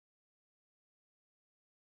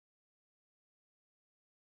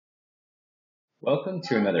Welcome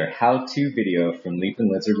to another how-to video from Leapin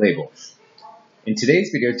Lizard Labels. In today's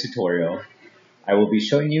video tutorial, I will be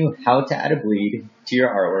showing you how to add a bleed to your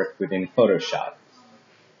artwork within Photoshop.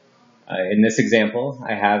 In this example,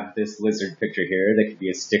 I have this lizard picture here that could be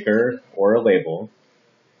a sticker or a label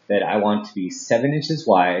that I want to be 7 inches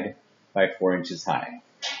wide by 4 inches high.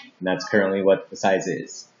 And that's currently what the size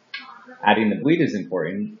is. Adding the bleed is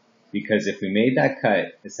important because if we made that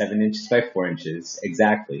cut to 7 inches by 4 inches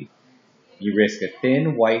exactly, you risk a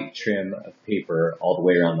thin white trim of paper all the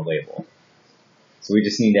way around the label. So we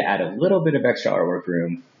just need to add a little bit of extra artwork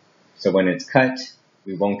room so when it's cut,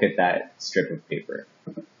 we won't get that strip of paper.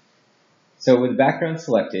 So with the background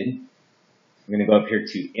selected, I'm going to go up here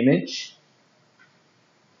to Image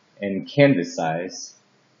and Canvas Size.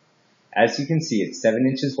 As you can see, it's 7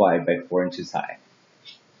 inches wide by 4 inches high.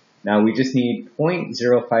 Now we just need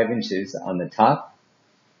 0.05 inches on the top,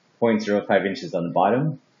 0.05 inches on the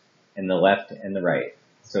bottom, and the left and the right.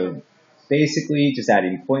 So basically just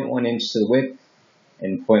adding 0.1 inch to the width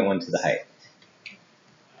and 0.1 to the height.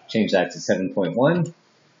 Change that to 7.1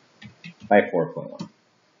 by 4.1.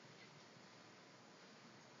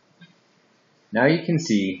 Now you can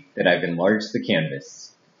see that I've enlarged the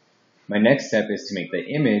canvas. My next step is to make the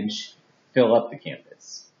image fill up the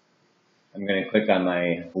canvas. I'm going to click on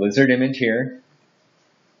my lizard image here,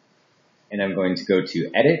 and I'm going to go to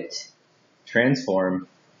Edit, Transform,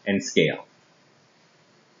 and Scale.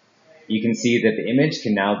 You can see that the image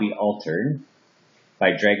can now be altered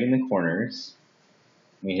by dragging the corners.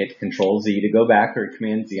 We hit Control-Z to go back or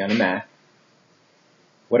Command-Z on a Mac.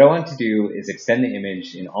 What I want to do is extend the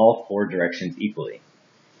image in all 4 directions equally.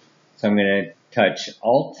 So I'm going to touch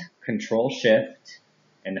Alt, Control-Shift,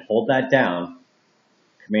 and hold that down,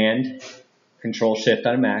 Command, Control-Shift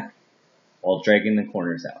on a Mac, while dragging the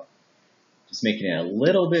corners out. Just making it a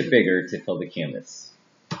little bit bigger to fill the canvas.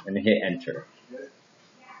 And hit Enter.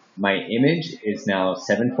 My image is now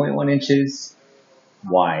 7.1 inches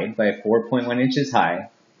wide by 4.1 inches high,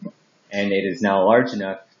 and it is now large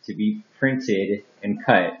enough to be printed and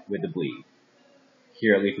cut with the bleed.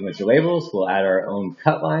 Here at Leapin Lizard Labels, we'll add our own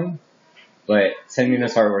cut line, but sending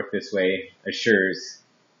us artwork this way assures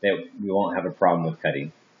that we won't have a problem with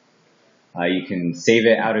cutting. You can save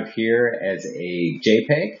it out of here as a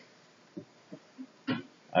JPEG,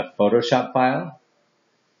 a Photoshop file,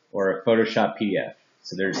 or a Photoshop PDF.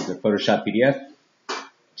 So there's the Photoshop PDF,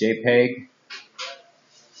 JPEG,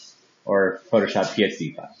 or Photoshop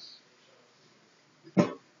PSD file.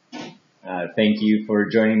 Thank you for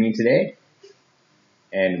joining me today,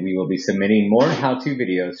 and we will be submitting more how-to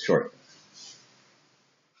videos shortly.